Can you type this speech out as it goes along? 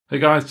Hey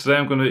guys, today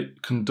I'm going to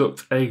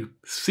conduct a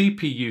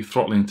CPU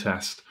throttling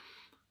test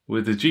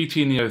with the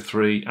GT Neo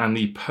 3 and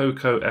the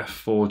POCO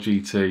F4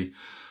 GT,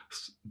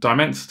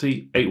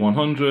 Dimensity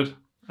 8100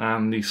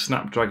 and the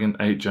Snapdragon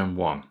 8 Gen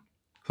 1.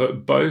 So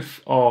both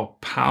are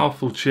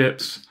powerful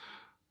chips.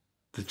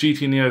 The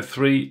GT Neo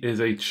 3 is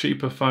a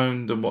cheaper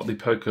phone than what the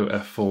POCO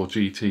F4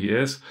 GT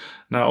is.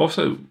 Now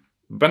also,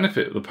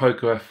 benefit the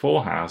POCO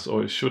F4 has,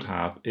 or it should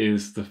have,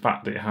 is the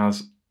fact that it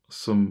has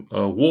some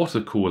water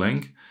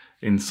cooling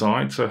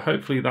inside, so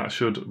hopefully that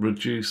should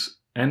reduce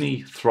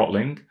any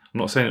throttling. I'm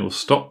not saying it will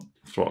stop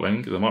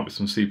throttling, there might be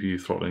some CPU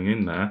throttling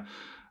in there.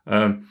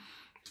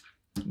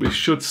 We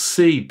should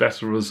see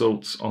better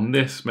results on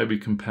this maybe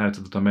compared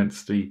to the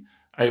Dimensity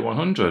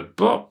 8100,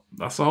 but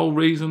that's the whole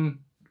reason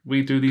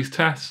we do these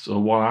tests,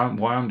 or why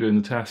I'm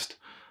doing the test,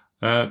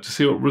 to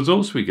see what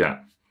results we get.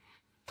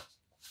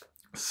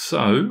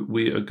 So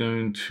we are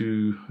going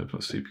to open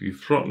up CPU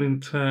throttling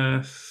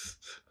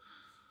test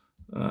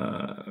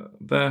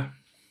there.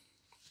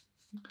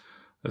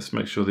 Let's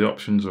make sure the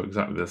options are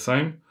exactly the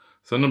same.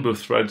 So number of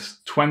threads,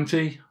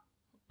 20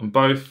 on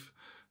both.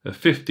 A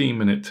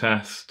 15-minute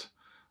test.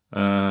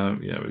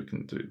 Yeah, we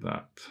can do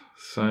that.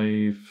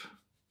 Save.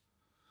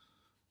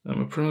 And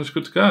we're pretty much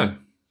good to go.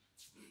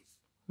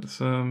 Let's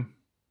yeah,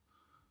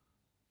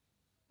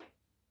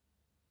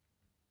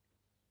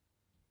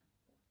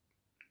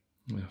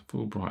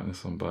 full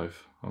brightness on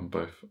both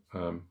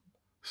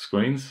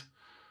screens.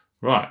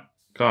 Right,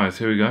 guys,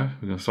 here we go.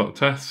 We're going to start the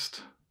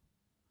test.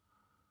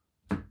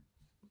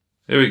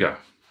 Here we go.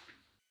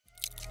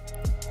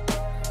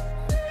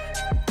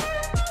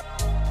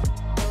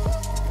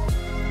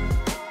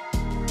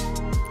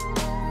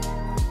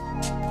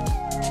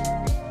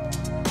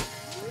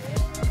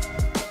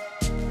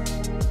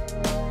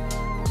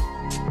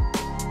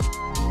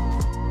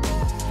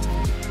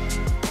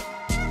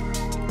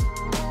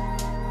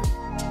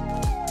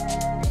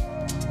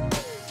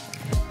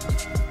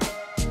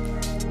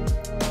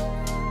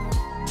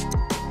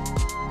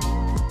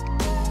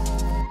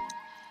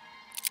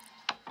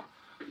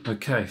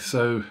 Okay,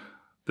 so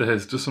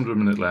there's just under a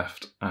minute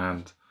left,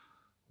 and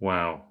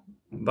wow,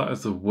 that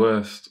is the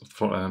worst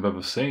throttling I've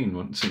ever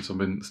seen since I've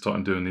been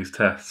starting doing these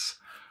tests.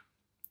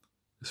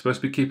 It's supposed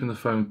to be keeping the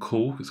phone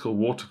cool. It's got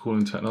water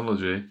cooling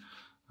technology.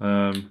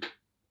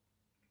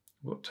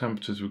 What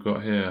temperatures we've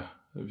got here?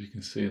 If you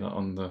can see that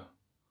on the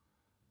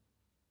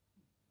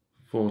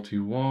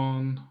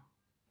 41,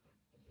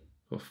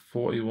 got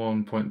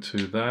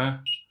 41.2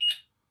 there.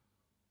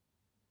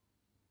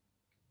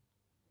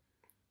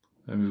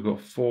 And we've got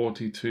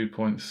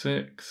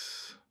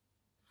 42.6,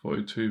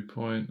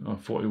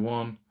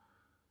 41.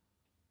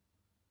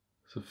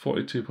 So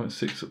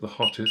 42.6 at the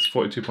hottest,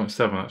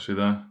 42.7 actually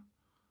there.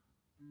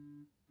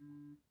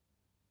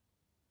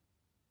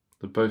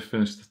 They both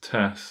finished the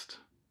test.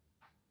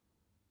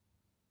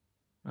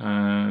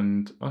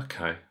 And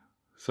okay,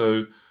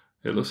 so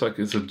it looks like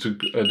it's a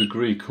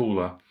degree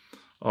cooler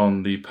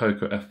on the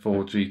POCO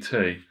F4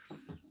 GT.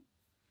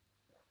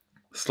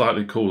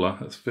 Slightly cooler,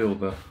 let's feel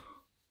the...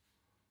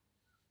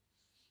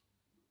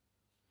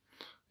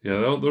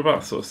 Yeah, they're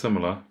about sort of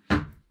similar,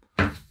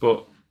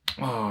 but,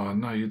 oh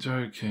no, you're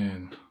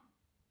joking.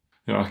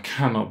 You know, I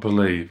cannot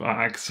believe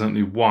I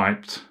accidentally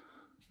wiped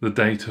the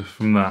data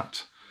from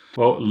that.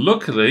 Well,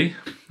 luckily,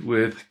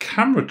 with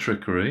camera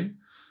trickery,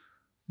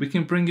 we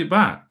can bring it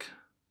back.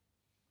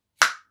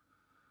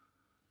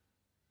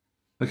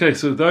 Okay,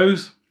 so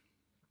those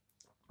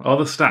are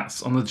the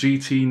stats on the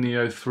GT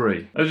Neo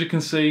 3. As you can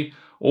see,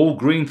 all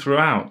green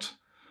throughout,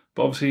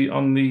 but obviously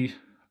on the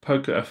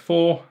POCO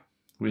F4,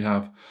 we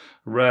have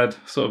red,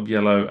 sort of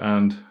yellow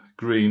and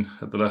green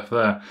at the left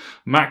there.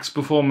 Max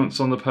performance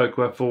on the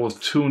POCO F4 was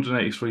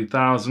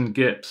 283,000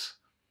 GIPS,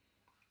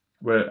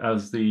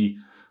 whereas the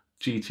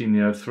GT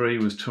Neo 3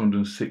 was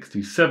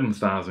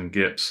 267,000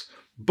 GIPS.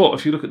 But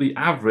if you look at the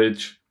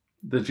average,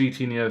 the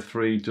GT Neo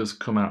 3 does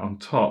come out on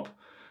top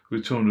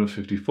with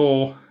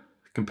 254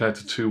 compared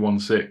to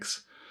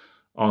 216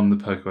 on the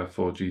POCO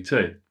F4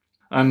 GT.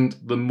 And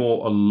the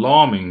more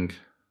alarming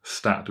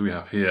stat we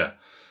have here,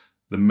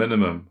 the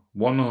minimum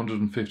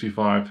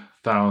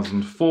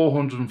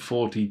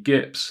 155,440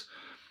 GIPS.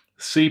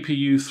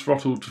 CPU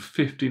throttled to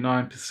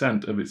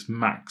 59% of its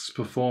max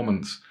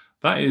performance.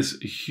 That is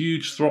a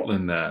huge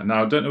throttling there.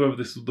 Now I don't know whether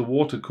this is the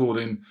water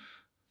cooling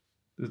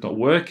is not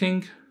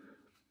working.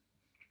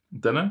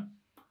 Don't know.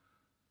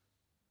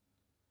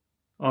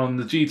 On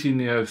the GT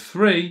Neo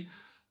 3,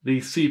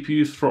 the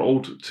CPU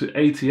throttled to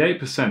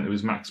 88% of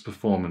its max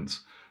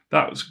performance.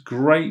 That was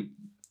great,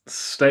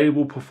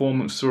 stable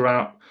performance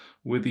throughout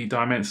with the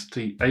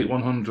Dimensity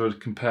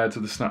 8100 compared to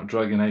the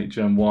Snapdragon 8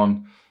 Gen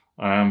 1.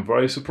 I am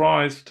very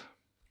surprised.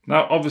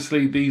 Now,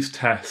 obviously, these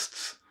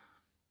tests,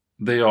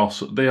 they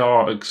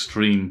are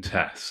extreme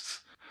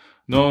tests.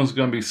 No one's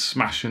going to be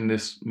smashing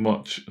this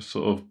much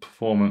sort of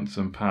performance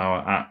and power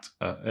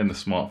in a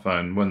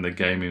smartphone when they're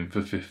gaming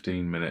for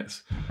 15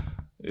 minutes.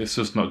 It's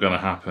just not going to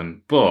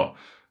happen. But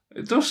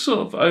it does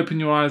sort of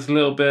open your eyes a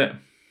little bit, and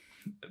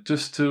it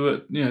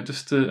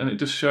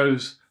just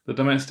shows the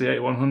Dimensity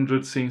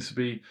 8100 seems to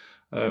be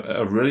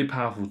a really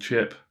powerful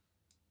chip,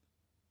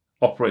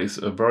 operates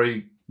at a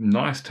very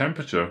nice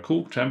temperature, a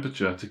cool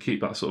temperature to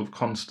keep that sort of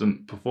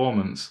constant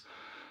performance.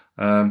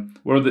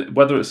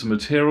 Whether it's the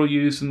material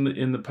used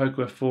in the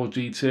POCO F4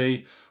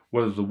 GT,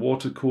 whether the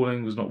water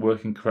cooling was not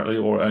working correctly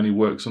or it only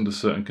works under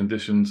certain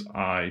conditions,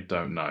 I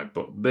don't know.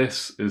 But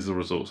this is the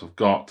results I've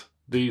got.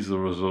 These are the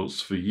results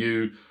for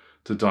you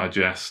to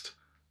digest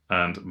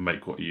and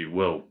make what you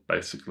will,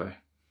 basically.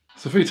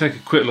 So if we take a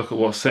quick look at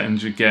what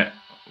settings you get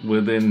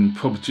within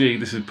PUBG,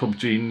 this is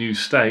PUBG New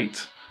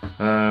State.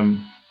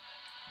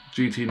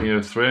 GT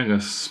Neo 3, I'm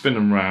going to spin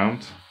them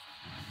round,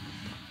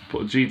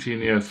 put GT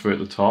Neo 3 at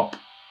the top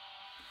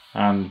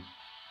and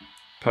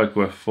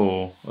POCO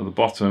F4 at the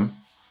bottom.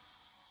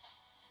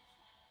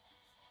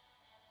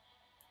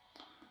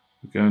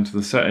 We go into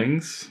the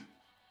settings,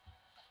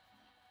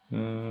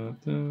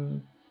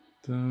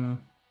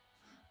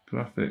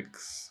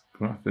 graphics.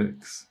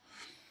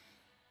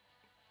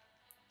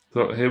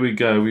 So here we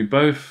go, we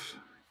both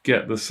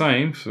get the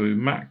same, so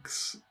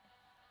max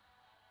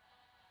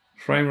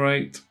frame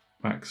rate,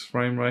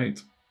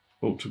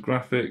 ultra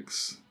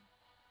graphics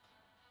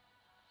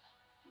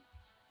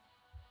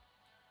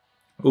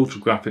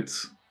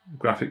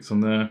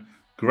on there.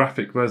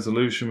 Graphic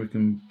resolution we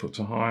can put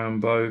to high on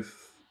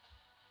both.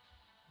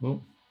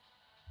 Oh.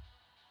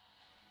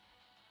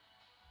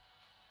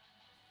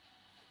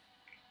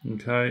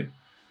 Okay.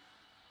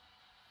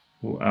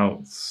 What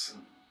else?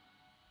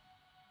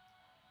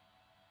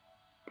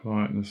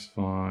 Brightness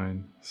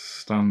fine.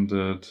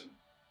 Standard.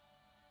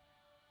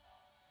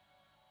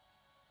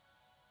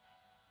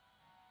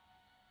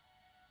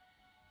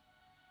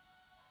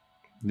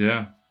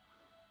 Yeah.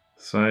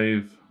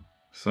 Save.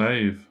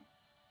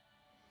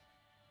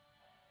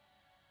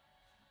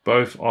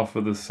 Both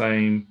offer the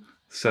same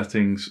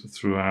settings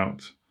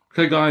throughout.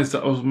 Okay guys,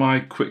 that was my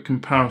quick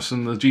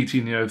comparison of the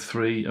GT Neo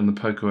 3 and the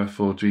POCO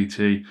F4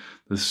 GT,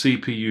 the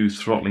CPU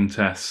throttling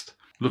test.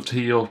 Love to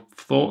hear your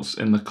thoughts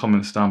in the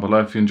comments down below.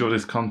 If you enjoyed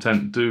this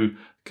content, do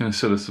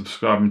consider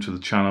subscribing to the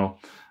channel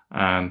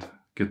and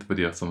give the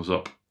video a thumbs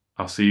up.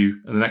 I'll see you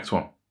in the next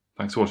one.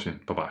 Thanks for watching.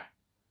 Bye bye.